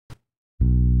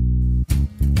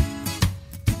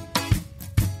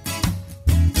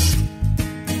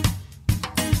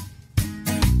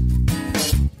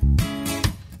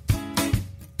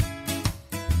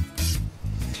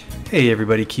Hey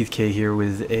everybody, Keith K here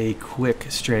with a quick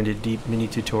Stranded Deep mini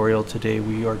tutorial. Today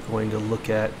we are going to look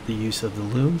at the use of the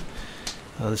loom.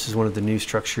 This is one of the new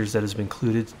structures that has been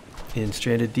included in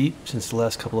Stranded Deep since the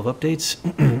last couple of updates.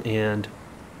 And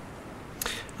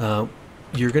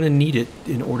you're going to need it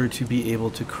in order to be able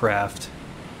to craft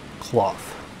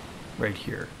cloth. Right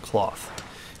here, cloth,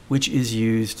 which is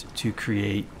used to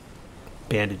create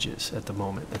bandages at the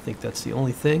moment. I think that's the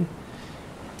only thing.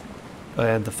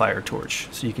 And the fire torch.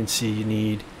 So you can see you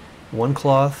need one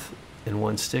cloth and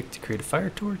one stick to create a fire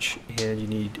torch, and you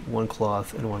need one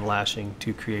cloth and one lashing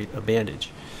to create a bandage.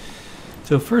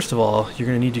 So first of all, you're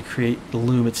going to need to create the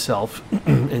loom itself,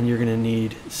 and you're going to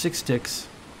need 6 sticks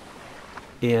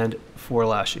and 4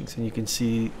 lashings. And you can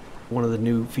see one of the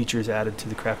new features added to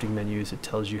the crafting menu is it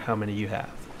tells you how many you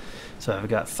have. So I've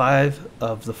got 5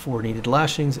 of the 4 needed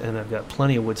lashings, and I've got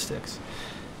plenty of wood sticks.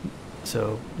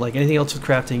 So like anything else with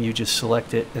crafting, you just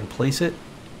select it and place it.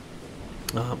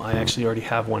 I actually already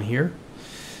have one here.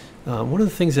 One of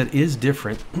the things that is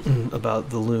different about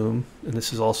the loom, and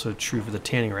this is also true for the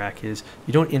tanning rack, is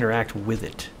you don't interact with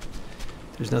it.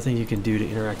 There's nothing you can do to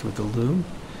interact with the loom.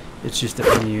 It's just that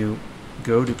when you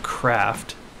go to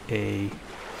craft a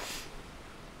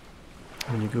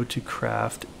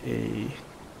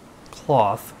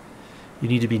cloth, you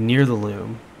need to be near the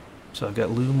loom. So I've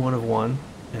got loom 1 of 1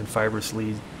 and fibrous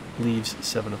leaves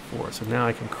 7 of 4. So now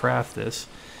I can craft this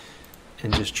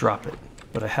and just drop it.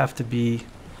 But I have to be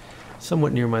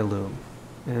somewhat near my loom.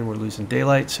 And we're losing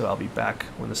daylight, so I'll be back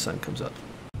when the sun comes up.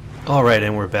 Alright,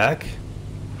 and we're back.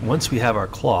 Once we have our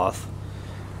cloth,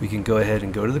 we can go ahead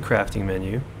and go to the crafting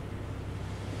menu.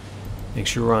 Make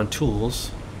sure we're on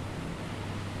tools.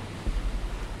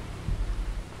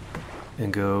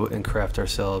 And go and craft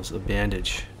ourselves a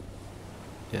bandage.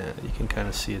 Yeah, you can kind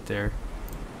of see it there.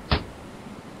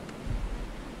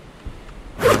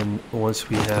 And once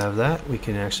we have that, we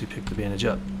can actually pick the bandage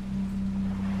up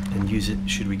and use it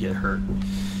should we get hurt.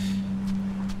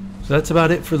 So that's about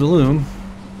it for the loom.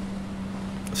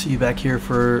 See you back here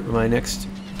for my next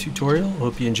tutorial.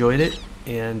 Hope you enjoyed it,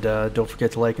 and don't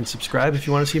forget to like and subscribe if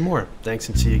you want to see more. Thanks,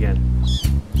 and see you again.